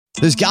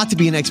There's got to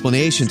be an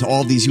explanation to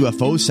all of these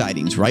UFO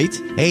sightings, right?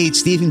 Hey,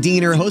 it's Stephen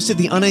Diener, host of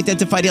the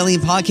Unidentified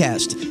Alien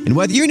Podcast. And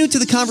whether you're new to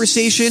the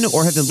conversation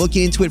or have been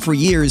looking into it for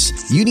years,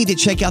 you need to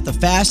check out the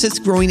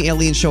fastest growing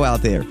alien show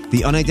out there,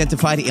 the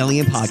Unidentified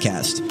Alien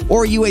Podcast,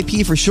 or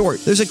UAP for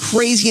short. There's a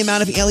crazy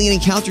amount of alien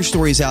encounter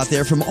stories out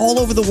there from all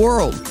over the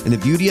world. And the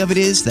beauty of it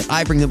is that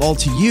I bring them all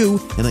to you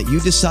and let you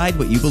decide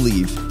what you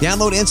believe.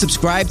 Download and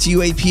subscribe to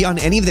UAP on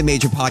any of the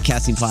major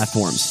podcasting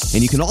platforms.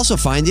 And you can also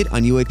find it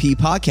on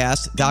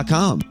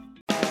UAPpodcast.com.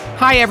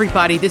 Hi,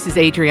 everybody. This is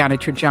Adriana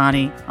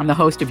Trajani. I'm the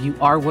host of You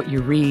Are What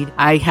You Read.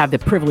 I have the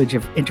privilege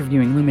of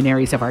interviewing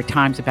luminaries of our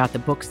times about the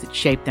books that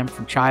shaped them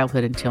from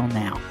childhood until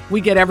now.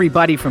 We get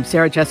everybody from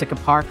Sarah Jessica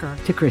Parker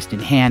to Kristen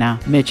Hanna,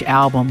 Mitch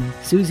Albom,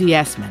 Susie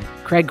Essman,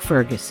 Craig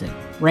Ferguson,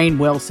 Rainn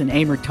Wilson,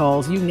 Amor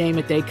Tolls, you name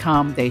it, they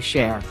come, they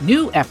share.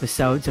 New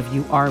episodes of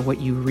You Are What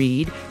You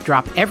Read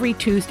drop every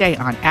Tuesday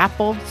on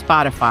Apple,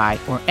 Spotify,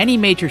 or any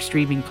major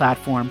streaming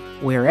platform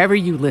wherever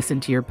you listen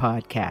to your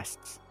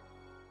podcasts.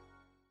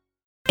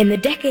 In the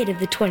decade of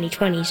the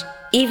 2020s,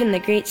 even the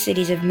great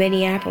cities of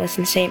Minneapolis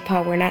and St.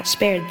 Paul were not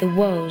spared the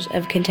woes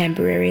of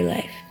contemporary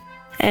life.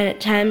 And at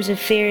times of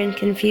fear and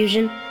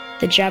confusion,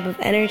 the job of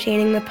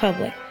entertaining the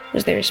public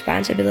was the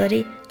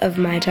responsibility of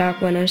My Talk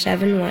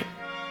 1071,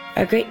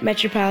 a great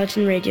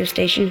metropolitan radio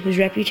station whose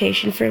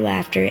reputation for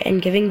laughter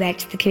and giving back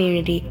to the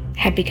community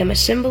had become a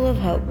symbol of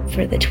hope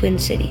for the Twin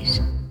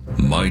Cities.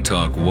 My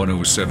Talk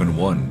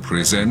 1071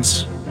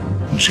 presents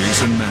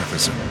Jason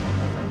Matheson,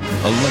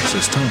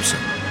 Alexis Thompson,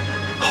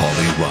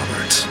 Holly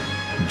Roberts.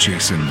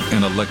 Jason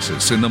and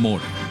Alexis in the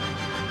morning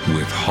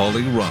with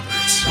Holly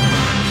Roberts.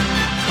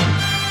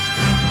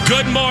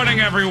 Good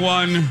morning,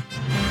 everyone,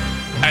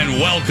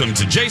 and welcome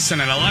to Jason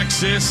and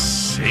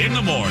Alexis in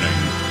the morning.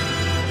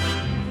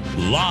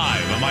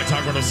 Live on My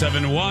Talk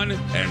 1071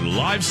 and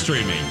live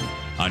streaming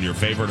on your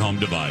favorite home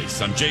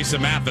device. I'm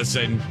Jason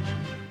Matheson,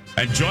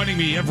 and joining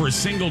me every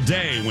single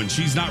day when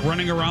she's not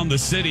running around the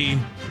city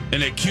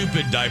in a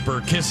Cupid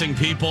diaper kissing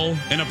people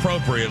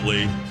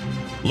inappropriately,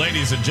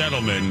 ladies and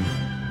gentlemen,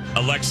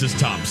 Alexis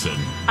Thompson.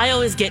 I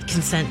always get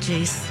consent,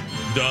 Jace.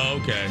 Oh,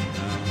 okay.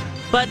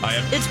 But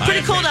it's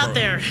pretty cold out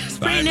there. It's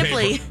pretty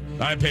nipply.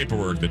 I have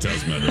paperwork that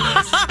tells me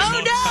otherwise.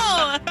 Oh,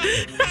 no!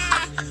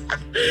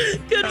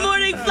 Good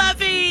morning,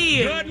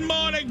 Fluffy! Good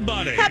morning,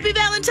 buddy! Happy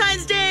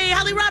Valentine's Day,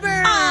 Holly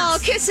Roberts! Oh,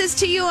 kisses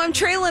to you. I'm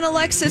trailing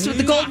Alexis with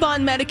the Gold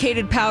Bond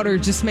medicated powder,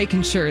 just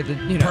making sure that,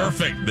 you know.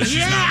 Perfect. That she's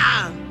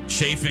not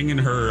chafing in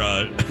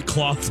her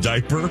cloth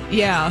diaper.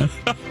 Yeah.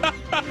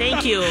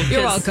 Thank you.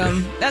 You're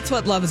welcome. That's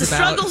what love is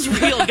about. The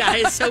struggle's real,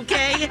 guys,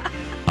 okay?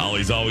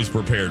 Holly's always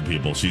prepared,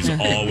 people. She's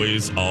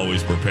always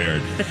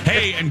prepared.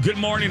 Hey, and good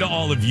morning to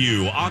all of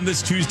you on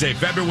this Tuesday,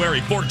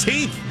 February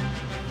 14th,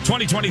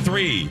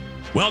 2023.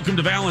 Welcome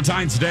to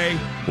Valentine's Day.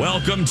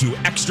 Welcome to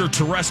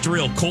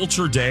Extraterrestrial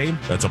Culture Day.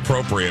 That's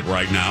appropriate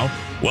right now.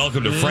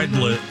 Welcome to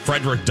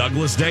Frederick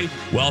Douglass Day.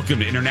 Welcome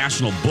to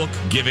International Book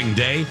Giving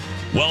Day.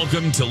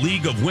 Welcome to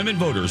League of Women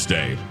Voters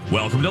Day.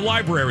 Welcome to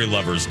Library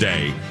Lovers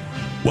Day.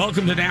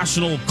 Welcome to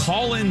National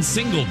Call-In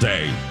Single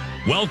Day.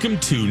 Welcome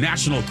to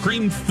National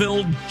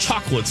Cream-Filled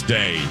Chocolates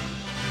Day.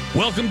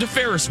 Welcome to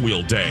Ferris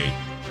Wheel Day.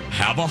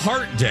 Have a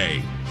Heart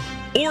Day.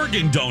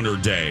 Organ Donor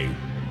Day.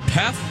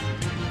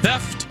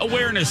 Theft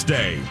Awareness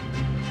Day.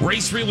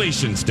 Race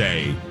Relations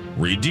Day.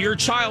 Read to Your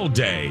Child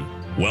Day.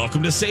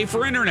 Welcome to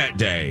Safer Internet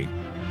Day.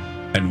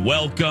 And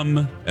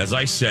welcome, as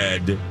I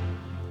said,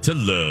 to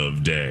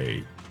Love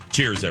Day.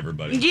 Cheers,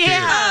 everybody.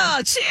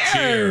 Yeah.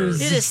 Cheers.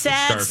 It is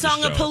Sad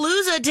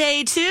Songapalooza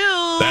Day,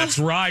 too. That's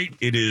right.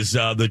 It is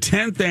the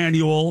 10th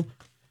annual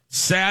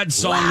Sad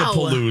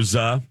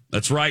Songapalooza.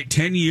 That's right.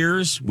 10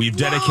 years. We've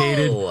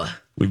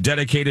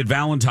dedicated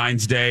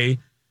Valentine's Day,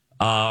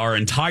 our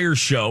entire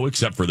show,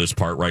 except for this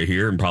part right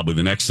here and probably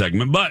the next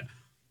segment. But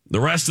the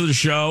rest of the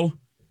show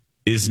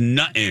is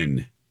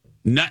nothing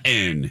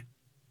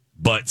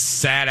but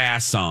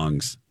sad-ass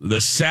songs. The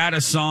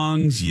saddest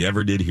songs you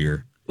ever did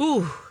hear.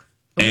 Ooh.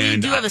 We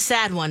do have a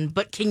sad one,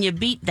 but can you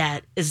beat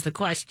that is the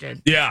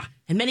question. Yeah.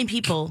 And many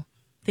people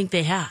think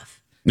they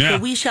have. Yeah. So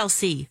we shall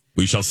see.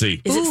 We shall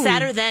see. Is it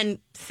sadder than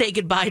Say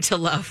Goodbye to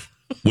Love?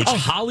 Which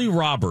Holly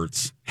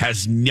Roberts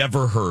has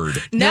never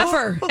heard.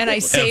 Never. And I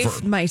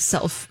saved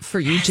myself for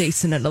you,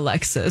 Jason and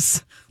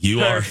Alexis.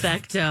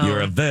 Perfecto. You're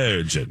a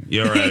virgin.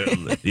 You're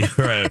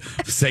a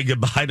Say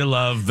Goodbye to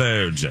Love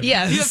virgin.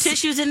 Yes. Do you have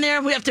tissues in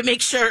there? We have to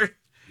make sure.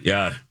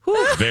 Yeah.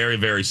 Very,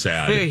 very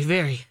sad. Very,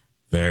 very.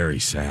 Very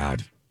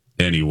sad.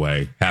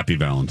 Anyway, happy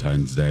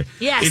Valentine's Day.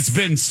 Yes. It's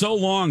been so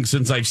long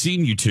since I've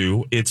seen you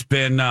two. It's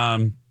been,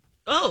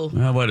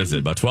 what is it,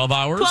 about 12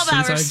 hours 12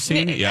 since hours. I've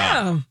seen it?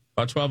 Yeah.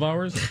 About 12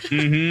 hours?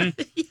 Mm-hmm.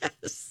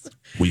 Yes.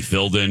 We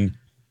filled in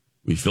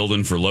for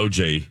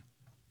LoJ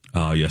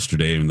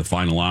yesterday in the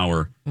final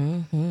hour,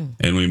 and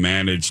we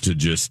managed to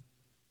just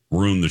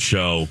ruin the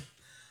show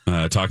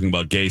talking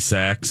about gay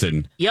sex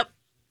and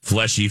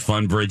fleshy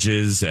fun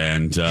bridges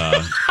and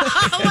oh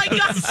my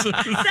God,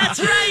 that's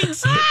right.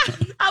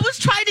 I was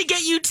trying to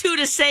get you two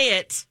to say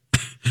it,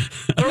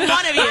 or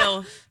one of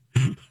you.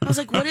 I was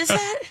like, what is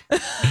that?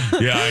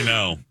 Yeah, I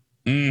know.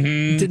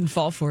 Didn't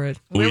fall for it.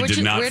 We Where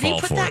did not do you fall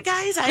put for that, it.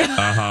 guys? I'm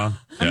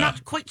Yeah.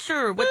 not quite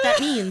sure what that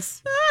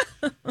means.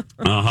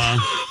 Uh-huh.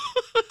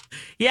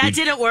 Yeah, it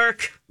didn't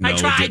work. No, I it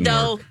tried, didn't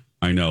though. work.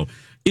 I know.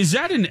 Is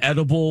that an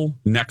edible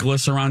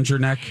necklace around your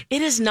neck?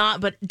 It is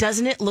not, but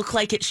doesn't it look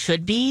like it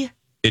should be?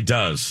 It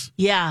does.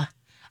 Yeah.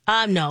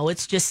 No,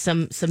 it's just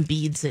some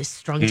beads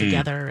strung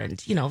together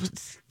and,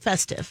 it's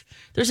festive.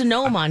 There's a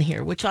gnome on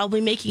here, which I'll be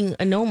making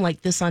a gnome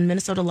like this on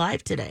Minnesota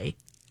Live today.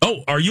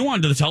 Oh, are you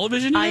on the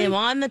television? I am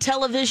on the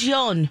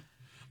television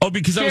Oh,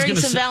 because I was sharing going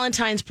to some say,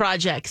 Valentine's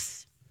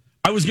projects.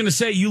 I was going to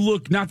say, you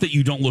look, not that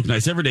you don't look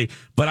nice every day,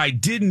 but I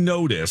did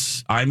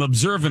notice, I'm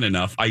observant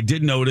enough, I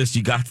did notice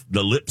you got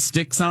the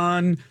lipsticks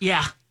on.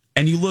 Yeah.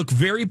 And you look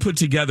very put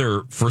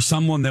together for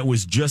someone that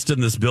was just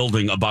in this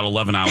building about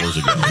 11 hours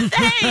ago.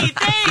 Hey,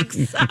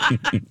 thanks.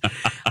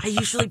 I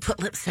usually put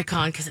lipstick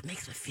on because it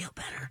makes me feel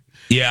better.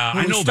 Yeah,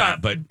 when I we know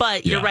start. that,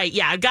 But you're yeah. right.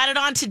 Yeah, I've got it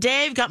on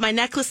today. I've got my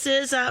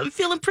necklaces. I'm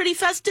feeling pretty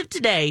festive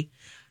today.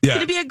 It's Yeah.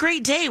 going to be a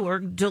great day. We're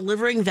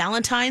delivering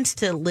Valentine's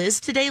to Liz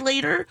today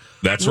later.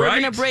 That's We're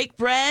right. going to break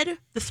bread,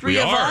 the three We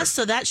of are. us,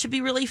 so that should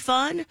be really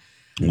fun.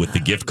 With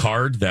the gift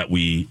card that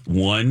we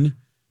won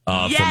from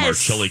our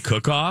Yes. chili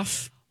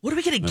cook-off. What are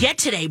we going to get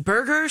today?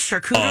 Burgers,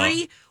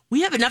 charcuterie?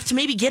 We have enough to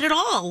maybe get it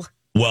all.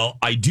 Well,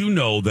 I do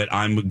know that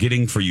I'm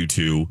getting for you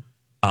two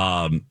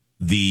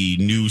the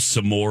new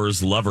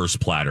s'mores lovers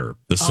platter,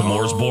 the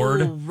s'mores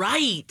board. Oh,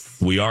 right.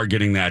 We are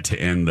getting that to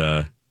end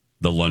the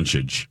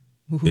lunchage.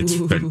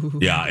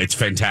 It's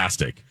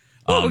fantastic.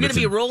 We're going it's to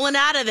be rolling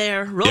out of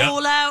there.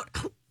 Roll out.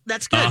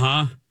 That's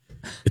good.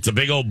 It's a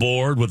big old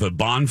board with a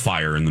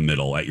bonfire in the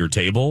middle at your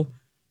table,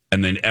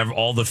 and then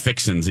all the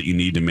fixins that you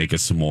need to make a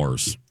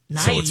s'mores.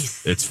 Nice.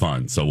 So it's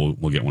fun. So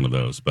we'll get one of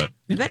those. But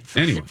I bet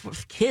anyway. for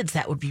kids,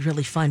 that would be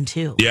really fun,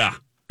 too. Yeah.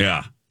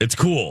 It's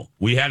cool.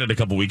 We had it a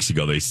couple weeks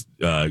ago. They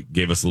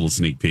gave us a little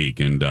sneak peek,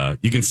 and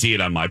you can see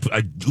it on I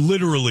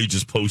literally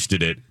just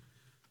posted it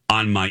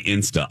on my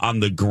Insta,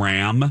 on the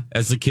gram,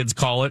 as the kids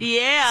call it.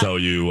 Yeah. So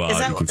you can Is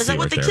see that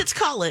what right the there. kids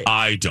call it?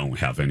 I don't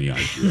have any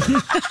idea.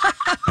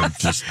 I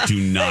just do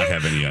not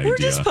have any idea. We're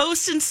just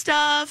posting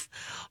stuff.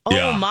 Oh,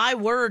 Yeah. my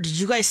word. Did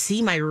you guys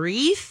see my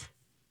wreath?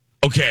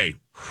 Okay.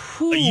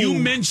 You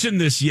mentioned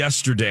this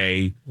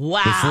yesterday.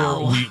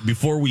 Wow.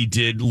 Before we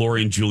did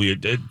Lori and Julia.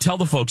 Tell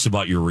the folks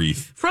about your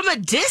wreath. From a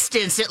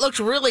distance, it looked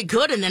really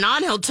good, and then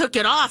Angel took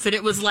it off, and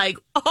it was like,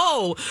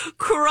 oh,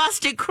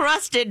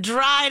 crusted,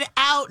 dried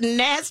out,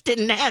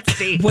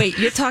 nasty. Wait,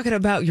 you're talking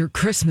about your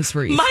Christmas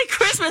wreath. My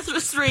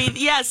Christmas wreath,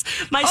 yes.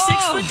 My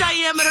 6-foot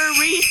diameter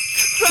wreath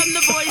from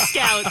the Boy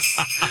Scouts.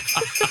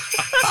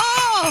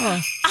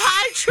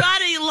 I tried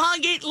to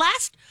elongate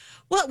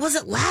what was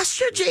it, last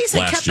year,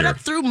 Jason? I Last kept year. it up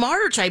through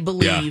March, I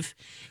believe.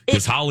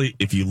 Because Holly,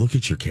 if you look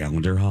at your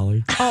calendar,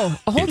 Holly. Hold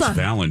it's on.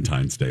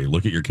 Valentine's Day.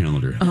 Look at your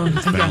calendar.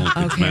 It's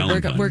Valentine's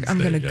I'm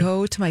going to Day.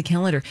 go to my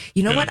calendar.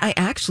 You know what? I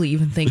actually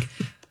even think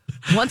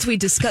once we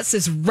discuss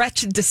this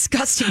wretched,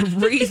 disgusting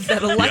wreath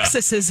that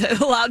Alexis is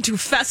allowed to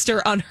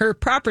fester on her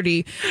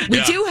property,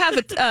 we do have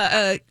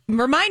a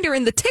reminder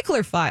in the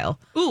tickler file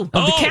of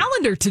the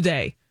calendar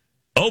today.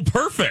 Oh,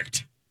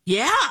 perfect.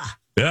 Yeah.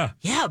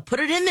 Yeah. Put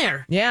it in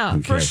there. Yeah.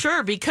 For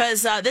sure,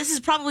 because this is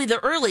probably the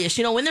earliest.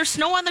 When there's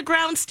snow on the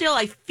ground still,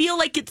 I feel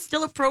like it's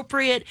still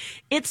appropriate.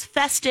 It's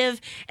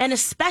festive, and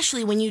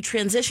especially when you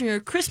transition your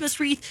Christmas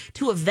wreath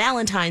to a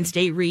Valentine's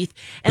Day wreath.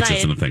 And Which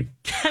isn't a thing.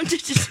 attempted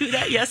to do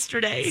that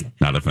yesterday.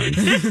 Not a thing.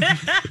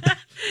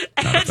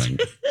 Not a thing.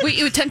 Wait,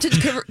 you attempted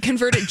to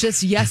convert it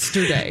just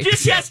yesterday.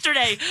 Just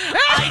yesterday.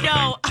 I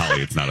know.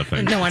 Holly, it's not a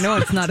thing. No, I know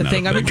it's not a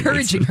thing. I'm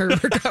encouraging her.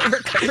 We're talking.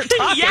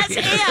 Yes,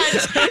 and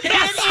it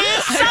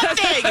is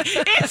something.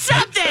 It's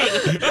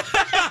something.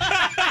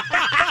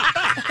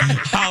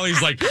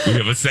 Holly's like, we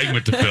have a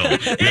segment to fill.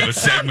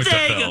 something.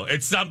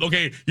 It's something.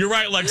 Okay, you're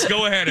right, Lex.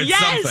 Go ahead. It's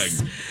Yes.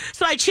 something.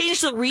 So I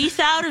changed the wreath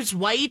out. It's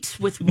white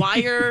with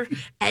wire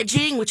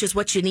edging, which is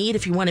what you need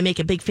if you want to make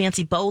a big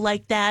fancy bow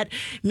like that.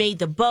 Made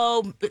the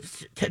bow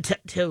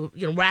to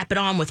wrap it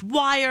on with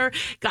wire.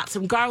 Got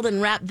some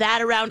garland, wrapped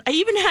that around. I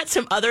even had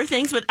some other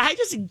things, but I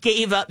just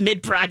gave up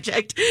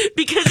mid-project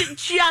because it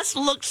just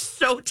looked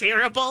so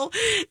terrible.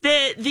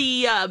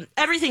 The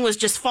everything was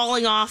just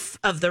falling off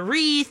of the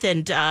wreath,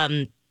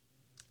 and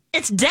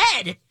it's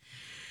dead.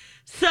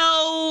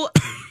 So,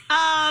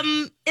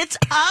 it's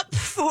up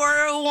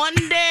for one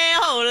day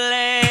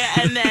only,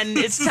 and then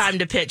it's time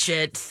to pitch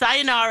it.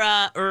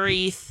 Sayonara,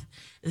 wreath.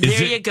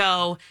 There you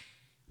go.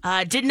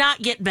 Did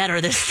not get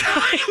better this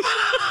time.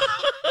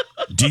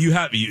 Do you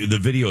have the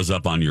video's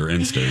up on your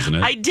Insta, isn't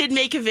it? I did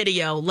make a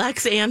video,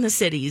 Lex and the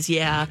Cities,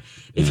 yeah.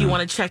 If you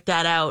want to check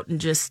that out and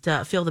just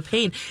feel the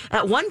pain.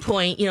 At one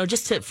point,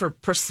 just for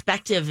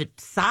perspective,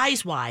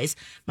 size-wise,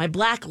 my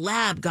black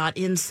lab got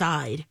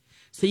inside.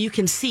 So you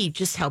can see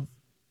just how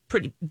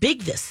pretty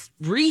big this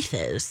wreath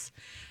is.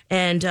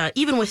 And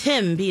even with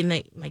him being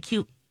my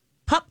cute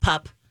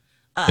pup,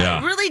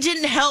 really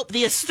didn't help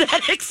the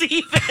aesthetics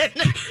even. And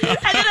then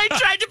I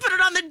tried to put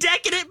it on the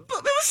deck, and it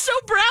was so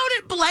brown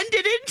it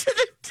blended into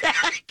the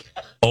deck.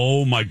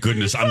 Oh my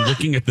goodness! I'm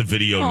looking at the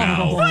video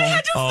now. I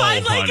had to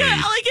find like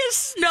honey. a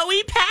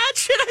snowy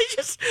patch, and I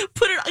just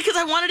put it because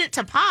I wanted it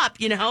to pop,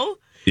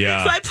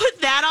 Yeah. So I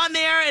put that on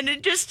there, and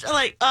it just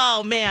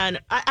oh man,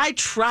 I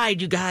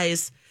tried, you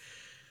guys.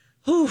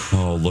 Oof.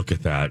 Oh, look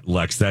at that,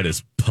 Lex. That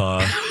is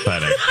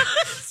pathetic.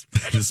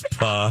 That is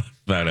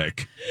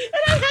pathetic.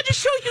 And I had to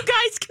show you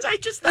guys because I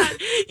just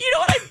thought, you know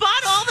what? I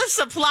bought all the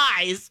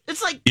supplies.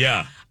 It's like,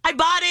 Yeah. I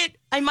bought it.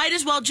 I might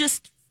as well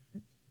just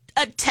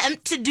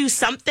attempt to do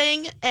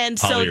something. And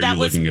so Holly, are that you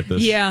was looking at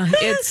this? Yeah,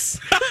 it's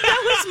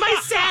that was my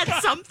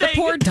sad something.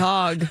 poor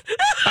dog.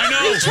 I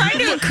know. Trying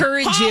to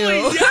encourage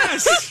Holly, you.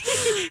 Yes.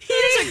 He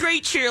is a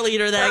great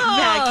cheerleader, that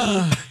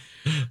Mackie.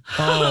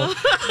 Oh,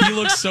 he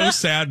looks so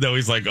sad though.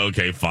 He's like,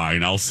 okay,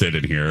 fine, I'll sit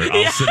in here.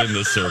 I'll sit in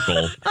the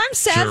circle. I'm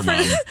sad Sure, for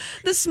Mom.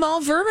 the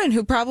small vermin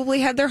who probably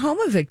had their home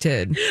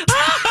evicted.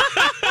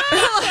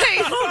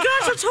 Oh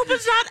gosh, let's hope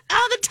it's not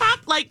on the top,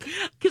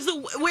 because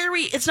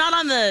it's not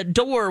on the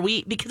door.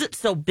 Because it's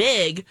so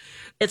big,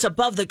 it's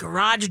above the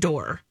garage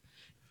door.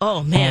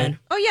 Oh man.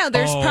 Oh yeah,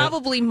 there's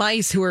probably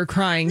mice who are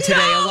crying today,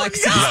 No,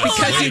 Alexis, no,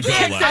 because way you to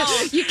go,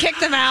 Lex. you kicked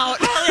them out.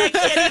 I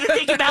can't even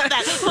think about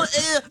that.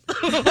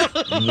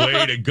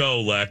 Way to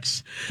go,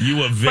 Lex. You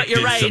But evicted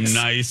you're right. some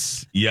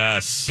nice.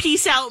 Yes.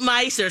 Peace out,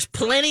 mice. There's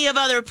plenty of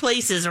other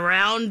places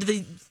around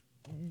the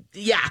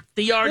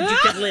yard you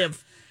can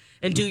live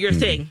and do your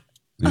thing.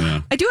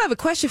 Yeah. I do have a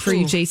question for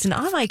you, Jason.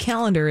 On my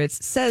calendar, it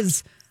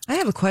says I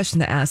have a question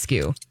to ask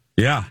you.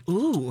 Yeah.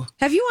 Ooh.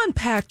 Have you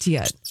unpacked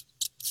yet?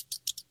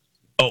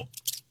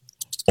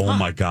 Oh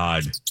my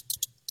God.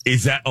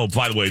 Is that? Oh,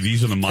 by the way,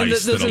 these are the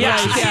mice Those that are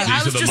Alexis. mice, yeah. I These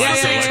are was the just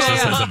mice saying, Alexis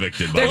yeah. has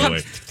evicted. By the way,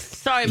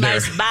 Sorry,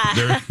 mice.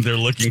 Bye. they're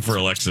looking for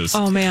Alexis.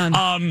 Oh man.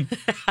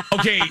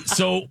 Okay,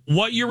 so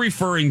what you're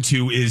referring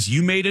to is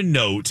you made a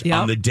note Yep.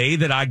 on the day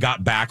that I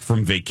got back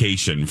from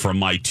vacation, from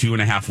my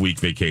 2.5-week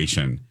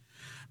vacation.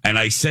 And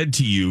I said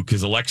to you,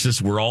 because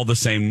Alexis, we're all the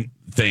same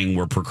thing.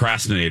 We're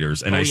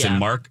procrastinators. And I said,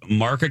 mark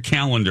a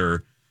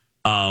calendar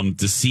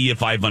to see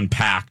if I've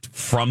unpacked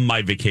from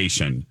my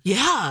vacation.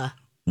 Yeah.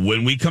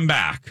 When we come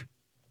back,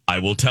 I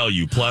will tell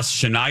you. Plus,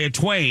 Shania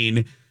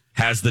Twain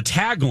has the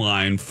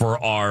tagline for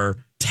our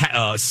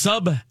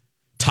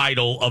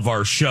subtitle of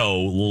our show,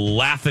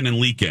 Laughin' and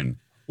Leakin'.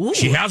 Ooh.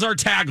 She has our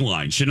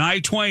tagline.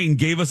 Shania Twain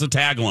gave us a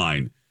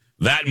tagline.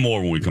 That and more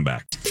when we come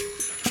back.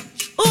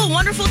 Oh,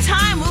 wonderful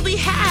time will be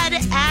had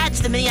at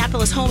the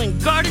Minneapolis Home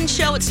and Garden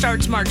Show. It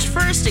starts March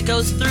 1st. It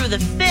goes through the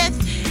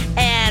 5th.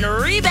 And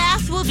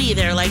Rebath will be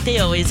there like they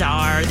always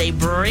are. They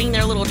bring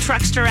their little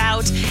truckster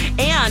out.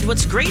 And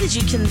what's great is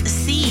you can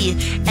see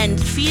and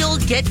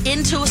get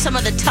into some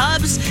of the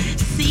tubs,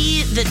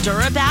 see the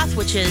DuraBath,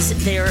 which is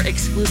their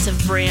exclusive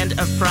brand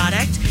of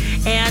product,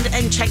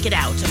 and check it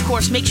out. Of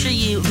course, make sure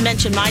you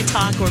mention My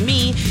Talk or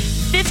me.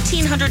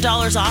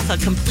 $1,500 off a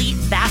complete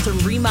bathroom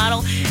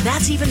remodel.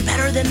 That's even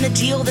better than the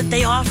deal that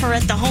they offer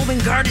at the Home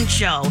and Garden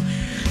Show.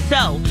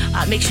 So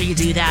make sure you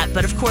do that.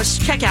 But of course,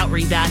 check out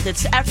Rebath.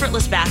 It's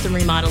effortless bathroom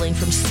remodeling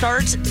from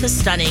start to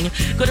stunning.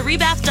 Go to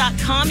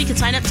rebath.com. You can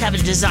sign up to have a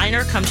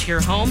designer come to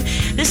your home.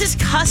 This is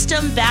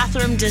custom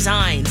bathroom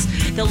designs.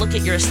 They'll look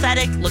at your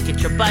aesthetic, look at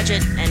your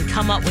budget, and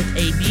come up with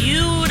a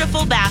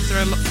beautiful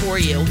bathroom for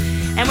you.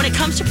 And when it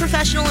comes to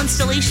professional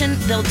installation,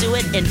 they'll do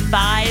it in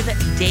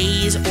 5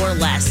 days or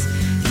less.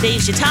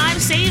 Saves you time,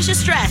 saves you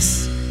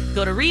stress.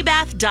 Go to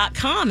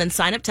rebath.com and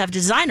sign up to have a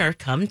designer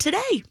come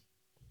today.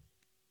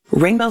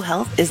 Rainbow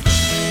Health is...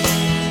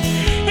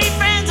 Hey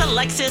friends,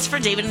 Alexis for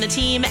David and the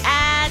team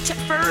at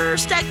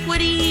First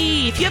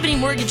Equity. If you have any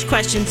mortgage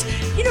questions,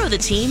 you know the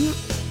team.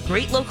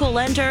 Great local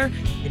lender,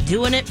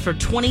 doing it for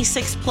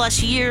 26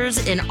 plus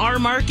years in our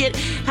market,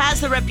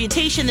 has the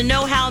reputation, the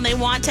know-how, and they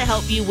want to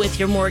help you with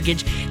your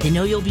mortgage. They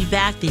know you'll be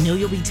back. They know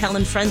you'll be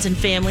telling friends and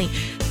family.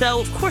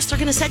 So, of course, they're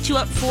going to set you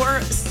up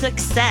for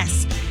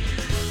success.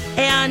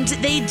 And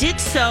they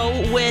did so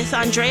with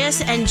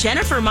Andreas and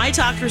Jennifer, my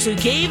talkers, who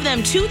gave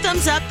them 2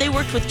 thumbs up. They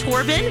worked with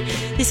Torben.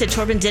 They said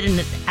Torben did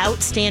an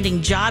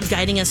outstanding job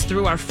guiding us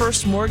through our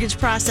first mortgage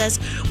process.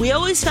 We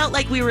always felt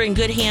like we were in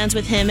good hands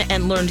with him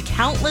and learned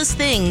countless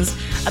things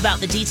about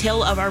the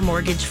detail of our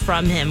mortgage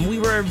from him. We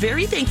were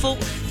very thankful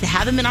to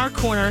have him in our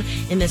corner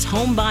in this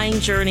home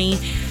buying journey.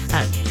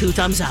 2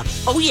 thumbs up.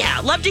 Oh, yeah.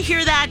 Love to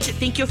hear that.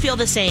 Think you'll feel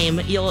the same.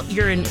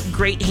 You're in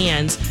great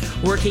hands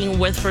working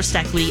with First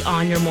Equity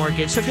on your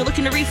mortgage. So if you're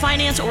looking to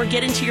refinance or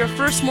get into your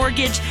first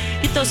mortgage,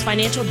 get those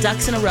financial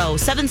ducks in a row.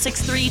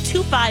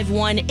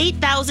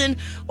 763-251-8000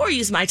 or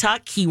use my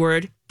talk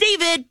keyword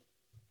David.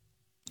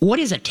 What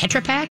is a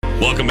Tetra Pak?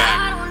 Welcome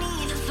back.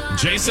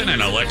 Jason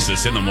and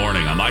Alexis in the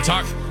morning on My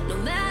Talk.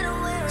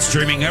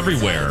 Streaming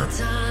everywhere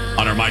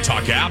on our My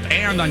Talk app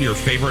and on your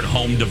favorite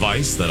home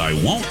device that I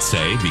won't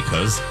say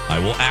because I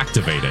will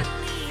activate it.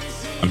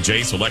 I'm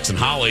Jace, Alex, and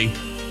Holly.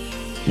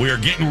 We are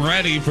getting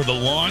ready for the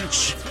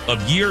launch of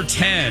year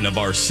 10 of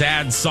our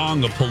Sad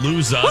Song of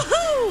Palooza.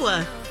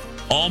 Woohoo!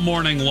 all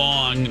morning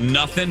long,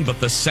 nothing but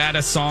the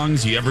saddest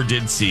songs you ever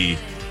did see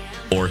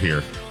or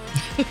hear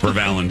for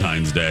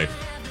Valentine's Day.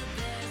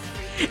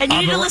 And you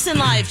need to listen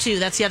live, too.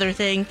 That's the other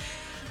thing.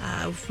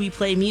 If we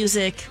play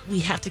music, we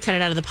have to cut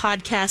it out of the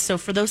podcast. So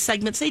for those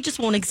segments, they just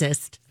won't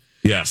exist.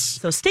 Yes.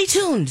 So stay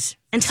tuned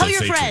and tell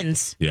your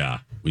friends. Yeah.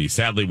 We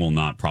sadly will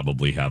not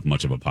probably have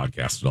much of a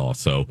podcast at all.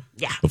 So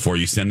before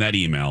you send that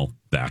email,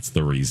 that's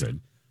the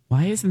reason.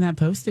 Why isn't that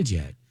posted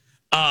yet?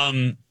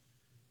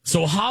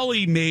 So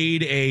Holly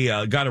made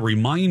got a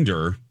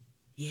reminder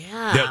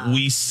that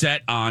we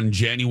set on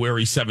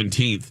January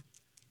 17th,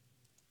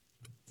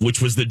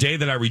 which was the day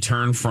that I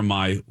returned from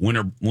my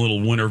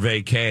little winter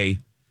vacay,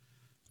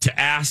 to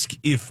ask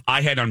if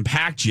I had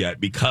unpacked yet,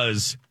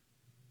 because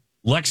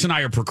Lex and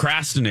I are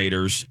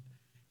procrastinators,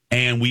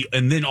 and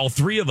then all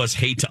three of us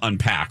hate to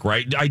unpack,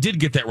 right? I did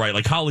get that right.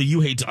 Like, Holly,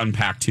 you hate to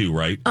unpack too,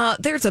 right?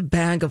 There's a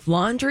bag of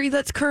laundry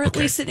that's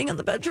currently sitting on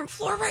the bedroom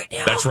floor right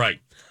now. That's right.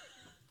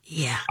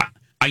 Yeah.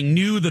 I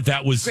knew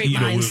that was, Great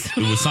minds.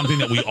 It was something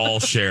that we all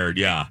shared.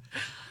 Yeah.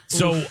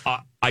 So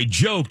I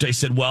joked. I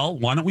said, well,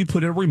 why don't we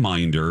put a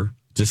reminder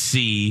to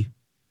see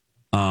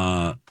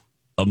a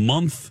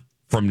month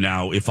from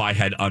now if I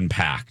had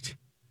unpacked.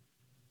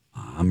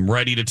 I'm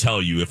ready to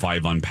tell you if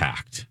I've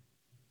unpacked.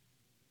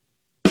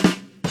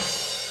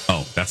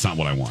 Oh, that's not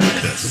what I want.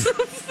 This.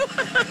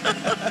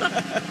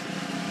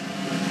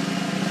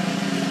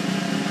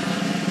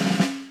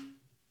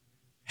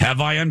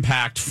 Have I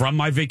unpacked from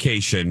my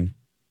vacation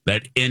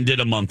that ended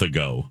a month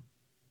ago?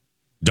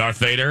 Darth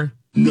Vader?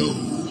 No.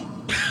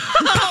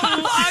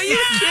 Are you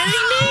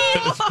kidding me?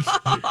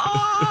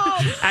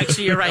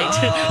 Actually, you're right.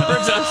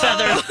 Birds of a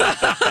feather.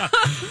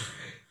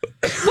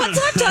 What's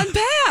left to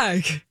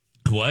unpack?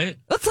 What?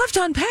 What's left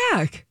to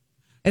unpack?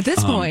 At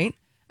this point,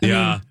 I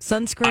mean,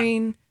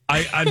 sunscreen.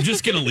 I'm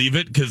just going to leave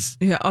it because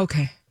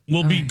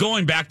we'll be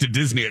going back to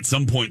Disney at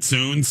some point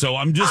soon, so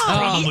I'm just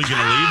probably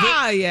going to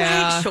leave it.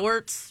 Yeah. Big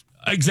shorts.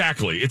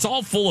 Exactly. It's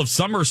all full of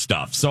summer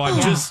stuff, so I'm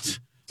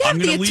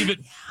going to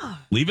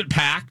leave it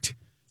packed,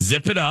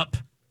 zip it up,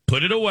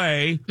 put it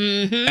away,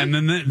 and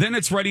then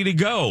it's ready to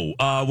go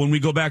when we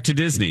go back to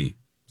Disney.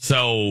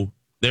 So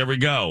there we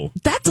go.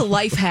 That's a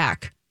life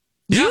hack.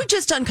 Yeah. You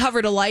just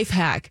uncovered a life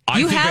hack. I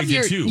You think have I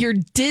did too. your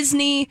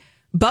Disney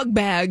bug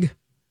bag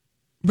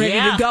ready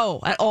to go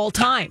at all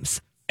times.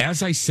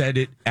 As I said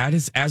it,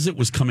 as it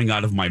was coming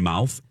out of my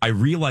mouth, I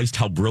realized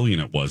how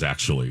brilliant it was,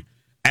 actually.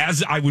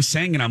 As I was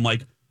saying it, I'm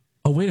like,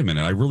 oh, wait a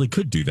minute, I really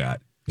could do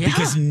that. Yeah.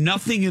 Because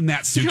nothing in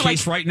that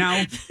suitcase right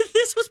now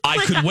This was I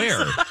could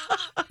wear.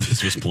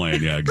 This was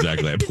planned. Yeah,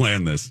 exactly. I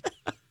planned this.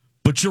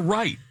 But you're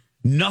right.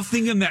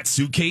 Nothing in that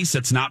suitcase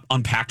that's not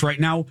unpacked right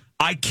now,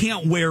 I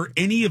can't wear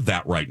any of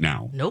that right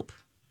now. Nope.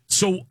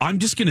 So I'm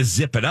just going to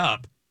zip it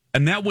up.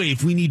 And that way,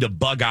 if we need to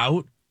bug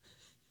out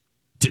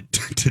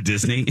to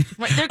Disney.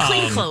 Right. They're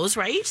clean clothes,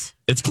 right?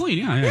 It's clean,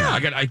 yeah.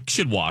 I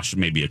should wash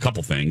maybe a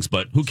couple things,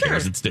 but who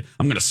cares?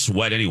 I'm going to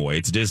sweat anyway.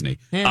 It's Disney.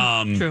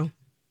 Yeah, true.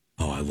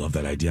 Oh, I love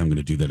that idea. I'm going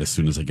to do that as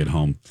soon as I get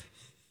home.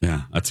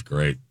 Yeah, that's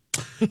great.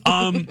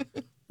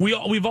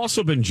 We've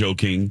also been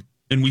joking,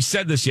 and we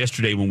said this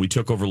yesterday when we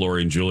took over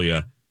Lori and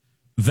Julia,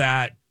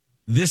 that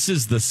this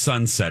is the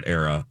sunset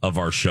era of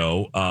our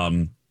show.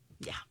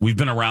 We've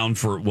been around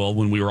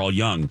when we were all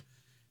young.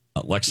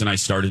 Lex and I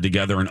started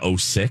together in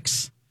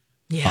 2006.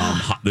 Yeah.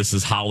 This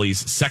is Holly's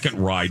second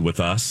ride with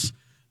us.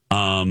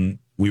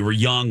 We were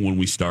young when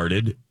we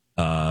started,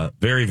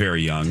 very,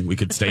 very young. We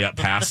could stay up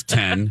past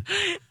 10.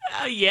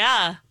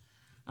 Yeah.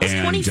 I was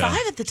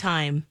 25 at the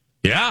time.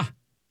 Yeah.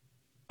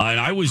 And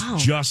I was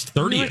just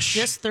 30-ish.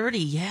 Just 30,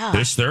 yeah.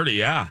 Just 30,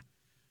 yeah.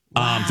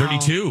 Wow.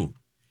 32.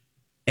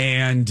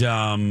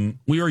 And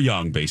we were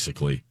young,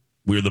 basically.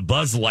 We were the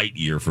Buzz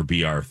Lightyear for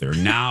B. Arthur.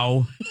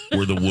 Now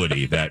we're the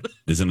Woody that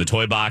is in the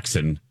toy box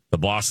and the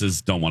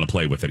bosses don't want to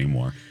play with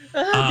anymore.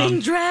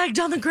 Being dragged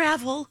on the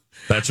gravel.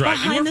 That's right.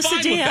 Behind the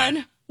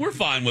sedan. We're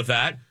fine with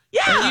that.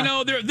 Yeah. You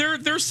know,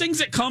 there's things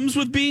that comes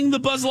with being the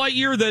Buzz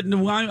Lightyear that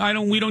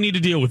we don't need to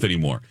deal with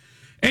anymore.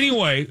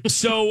 Anyway,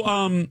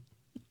 so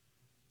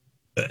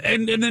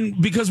and then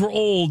because we're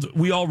old,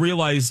 we all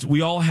realized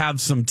we all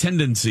have some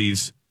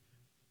tendencies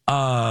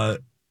that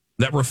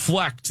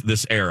reflect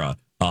this era.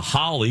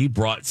 Holly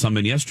brought some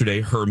in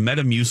yesterday, her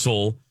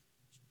Metamucil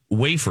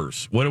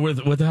wafers. What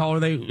the hell are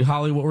they,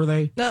 Holly? What were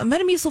they?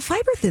 Metamucil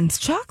Fiber Thins,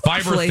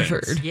 chocolate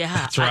flavored. Yeah,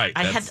 that's right.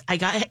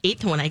 I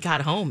ate one when I got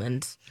home,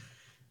 and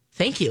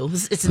thank you.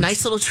 It's a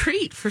nice little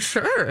treat for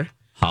sure.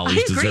 Holly's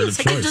I agree. dessert It's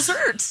of like a choice.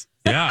 dessert.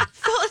 Yeah.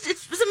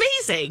 It was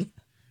amazing.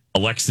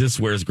 Alexis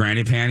wears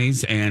granny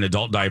panties and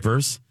adult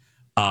diapers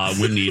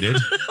when needed.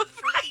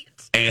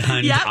 Right.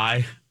 And Yep.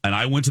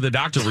 I went to the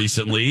doctor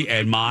recently,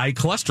 and my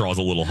cholesterol is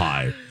a little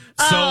high.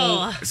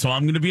 So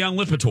I'm going to be on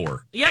Lipitor.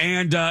 Yep.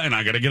 And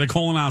I got to get a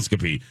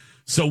colonoscopy.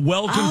 So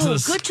welcome to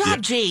the... good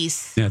job,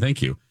 Jace. Yeah,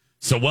 thank you.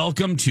 So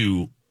welcome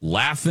to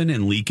Laughing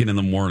and Leaking in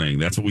the Morning.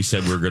 That's what we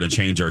said we were going to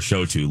change our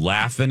show to.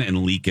 Laughing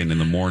and Leaking in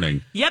the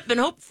Morning. Yep, and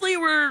hopefully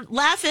we're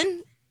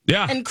laughing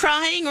Yeah. and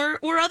crying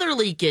or other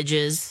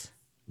leakages.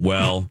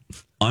 Well,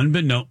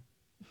 unbeknownst...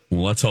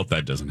 Well, let's hope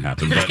that doesn't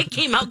happen. But It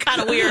came out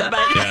kind of weird,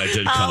 but yeah, it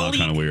did come out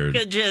kind of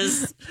weird.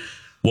 Just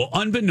Well,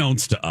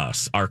 unbeknownst to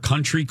us, our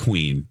country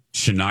queen,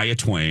 Shania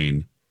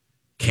Twain,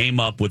 came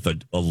up with a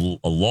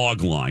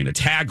log line, a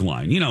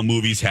tagline. You know,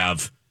 movies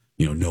have,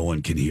 no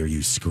one can hear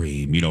you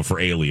scream, for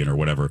Alien or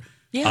whatever.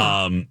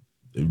 Yeah.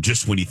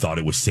 Just when he thought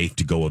it was safe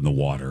to go in the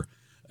water.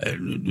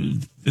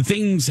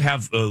 Things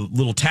have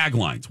little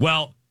taglines.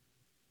 Well,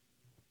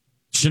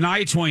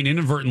 Shania Twain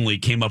inadvertently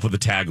came up with a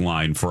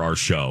tagline for our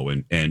show,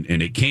 and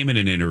it came in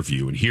an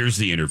interview. And here's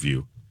the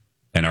interview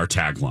and our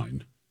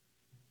tagline.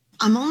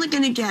 I'm only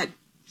going to get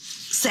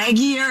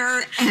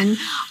saggier and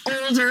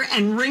older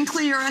and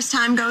wrinklier as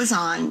time goes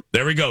on.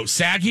 There we go.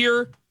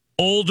 Saggier,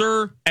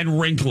 older, and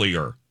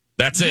wrinklier.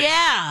 That's it.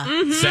 Yeah.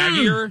 Mm-hmm.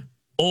 Saggier,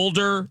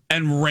 older,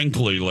 and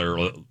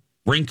wrinklier.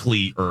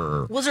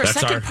 Was there a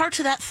second part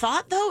to that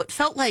thought, though? It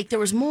felt like there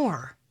was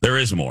more. There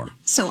is more.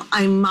 So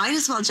I might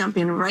as well jump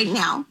in right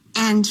now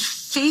and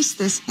face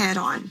this head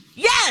on.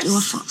 Yes!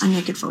 Do a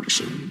naked photo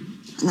shoot.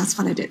 And that's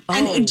what I did.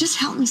 And it just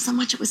helped me so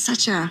much. It was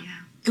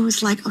it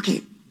was like,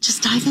 okay,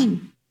 just dive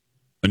in.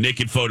 A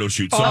naked photo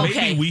shoot. So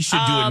maybe we should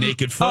do a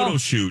naked photo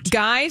shoot.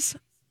 Guys,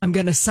 I'm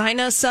going to sign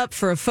us up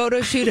for a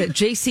photo shoot at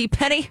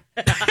JCPenney.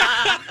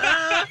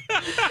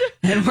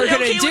 And we're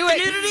going to do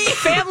it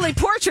family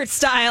portrait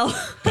style.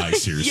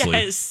 Guys, seriously.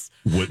 Yes.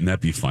 Wouldn't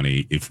that be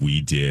funny if we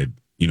did,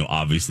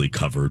 obviously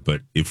covered,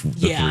 but if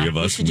the three of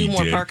us, we should do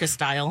more Parka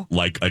style.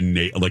 Like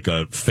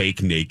a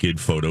fake naked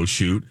photo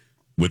shoot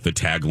with the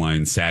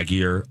tagline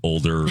saggier,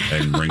 older,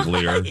 and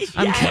wrinklier. Yes.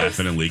 I'm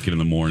laughing and leaking in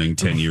the morning,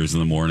 10 years in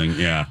the morning.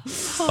 Yeah.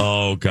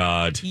 Oh,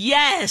 God.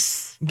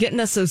 Yes. Getting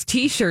us those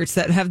T-shirts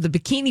that have the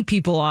bikini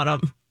people on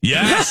them.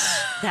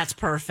 Yes. That's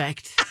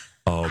perfect.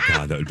 Oh,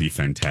 God, that would be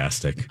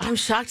fantastic. I'm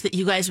shocked that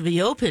you guys would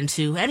be open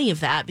to any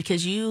of that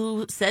because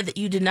you said that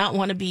you did not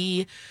want to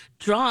be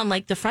drawn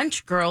like the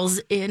French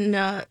girls in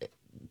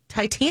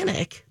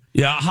Titanic.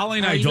 Yeah, Holly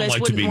and I don't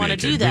like to be want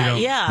naked. To do that.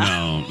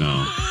 Yeah.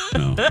 No.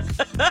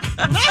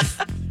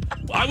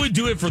 I would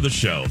do it for the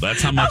show.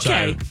 That's how much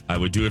I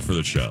would do it for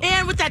the show.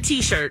 And with that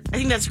T-shirt. I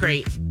think that's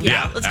great.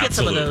 Yeah, let's get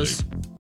some of those.